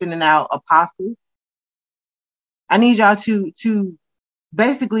say I'm sending out apostles. I need y'all to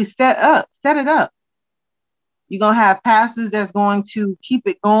basically set it up. You're going to have pastors that's going to keep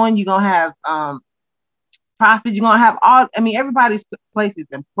it going. You're going to have prophets. You're going to have everybody's place is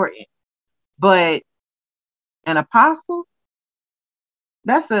important. But an apostle,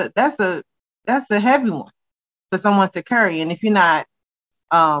 that's a heavy one for someone to carry. And if you're not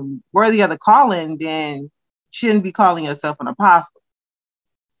worthy of the calling, then you shouldn't be calling yourself an apostle.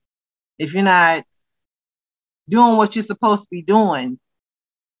 If you're not doing what you're supposed to be doing,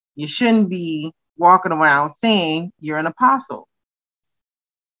 you shouldn't be walking around saying you're an apostle.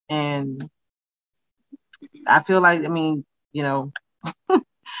 And I feel like,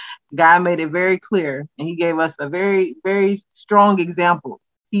 God made it very clear, and he gave us a very, very strong examples.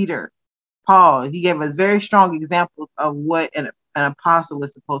 Peter, Paul, he gave us very strong examples of what an apostle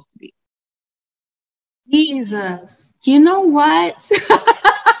is supposed to be. Jesus, you know what?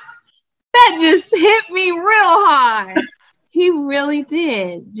 That just hit me real hard. He really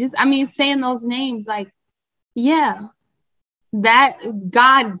did. Saying those names, like, yeah, that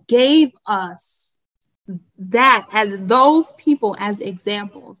God gave us that as those people as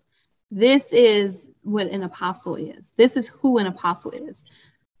examples. This is what an apostle is. This is who an apostle is.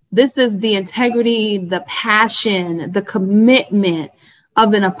 This is the integrity, the passion, the commitment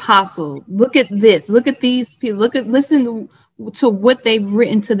of an apostle. Look at this. Look at these people. Listen to what they've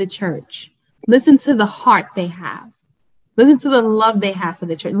written to the church. Listen to the heart they have. Listen to the love they have for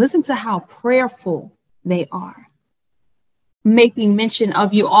the church. Listen to how prayerful they are. Making mention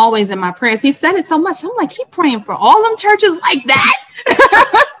of you always in my prayers. He said it so much. I'm like, he praying for all them churches like that.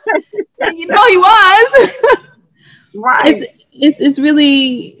 You know he was. Right. It's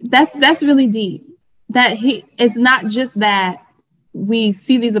really, that's really deep. That it's not just that we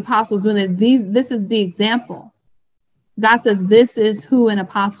see these apostles doing it. This is the example. God says this is who an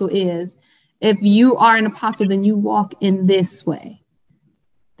apostle is. If you are an apostle, then you walk in this way.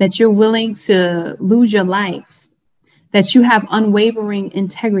 That you're willing to lose your life. That you have unwavering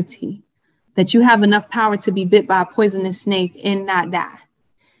integrity. That you have enough power to be bit by a poisonous snake and not die.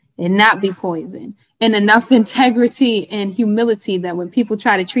 And not be poisoned. And enough integrity and humility that when people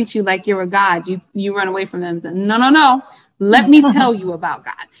try to treat you like you're a god, you run away from them. No. Let me tell you about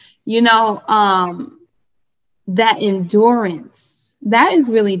God. That endurance, that is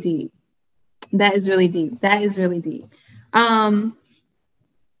really deep. That is really deep.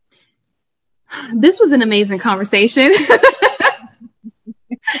 This was an amazing conversation.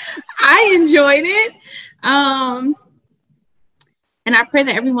 I enjoyed it. And I pray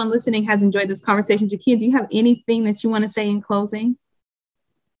that everyone listening has enjoyed this conversation. Jakia, do you have anything that you want to say in closing?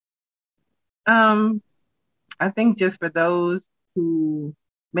 I think just for those who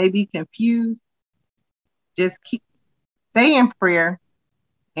may be confused, just stay in prayer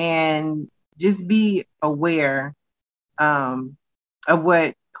and just be aware of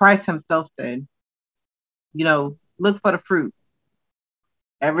what Christ himself said. Look for the fruit.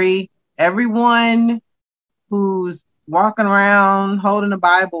 Everyone who's walking around holding the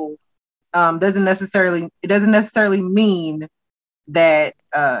Bible doesn't necessarily mean that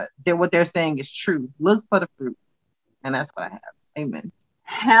what they're saying is true. Look for the fruit. And that's what I have. Amen.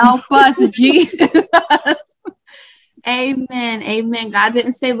 Help us, Jesus. Amen. Amen. God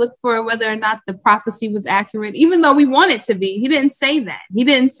didn't say look for whether or not the prophecy was accurate, even though we want it to be. He didn't say that. He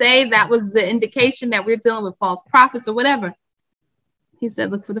didn't say that was the indication that we're dealing with false prophets or whatever. He said,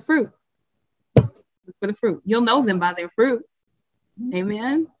 look for the fruit. Look for the fruit. You'll know them by their fruit.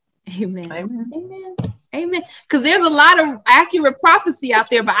 Amen. Amen. Amen. Amen. Amen. Because there's a lot of accurate prophecy out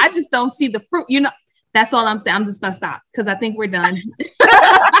there, but I just don't see the fruit. You know, that's all I'm saying. I'm just going to stop because I think we're done.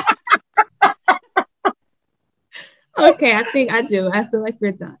 Okay, I think I do. I feel like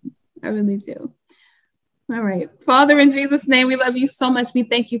we're done. I really do. All right. Father, in Jesus' name, we love you so much. We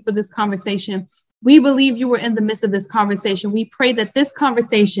thank you for this conversation. We believe you were in the midst of this conversation. We pray that this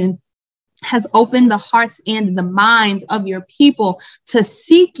conversation has opened the hearts and the minds of your people to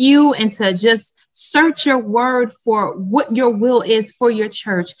seek you and to just search your word for what your will is for your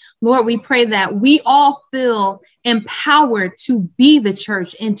church. Lord, we pray that we all feel empowered to be the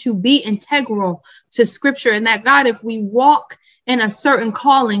church and to be integral to scripture. And that, God, if we walk in a certain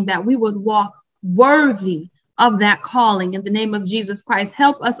calling, that we would walk worthy of that calling. In the name of Jesus Christ,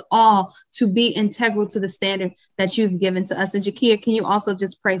 help us all to be integral to the standard that you've given to us. And Jakia, can you also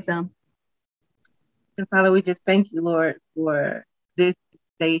just pray some? And Father, we just thank you, Lord, for this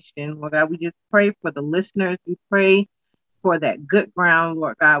station. Lord God, we just pray for the listeners. We pray for that good ground,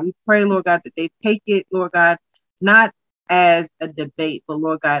 Lord God. We pray, Lord God, that they take it, Lord God, not as a debate, but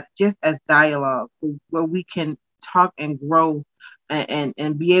Lord God, just as dialogue where we can talk and grow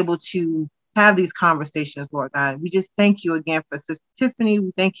and be able to have these conversations, Lord God. We just thank you again for Sister Tiffany.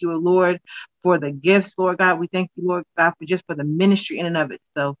 We thank you, Lord, for the gifts, Lord God. We thank you, Lord God, for the ministry in and of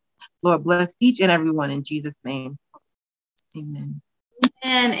itself. Lord, bless each and every one in Jesus' name. Amen.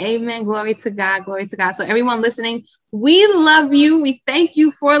 And amen. Glory to God. Glory to God. So everyone listening, we love you. We thank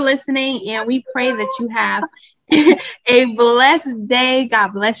you for listening. And we pray that you have a blessed day. God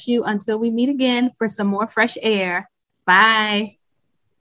bless you until we meet again for some more fresh air. Bye.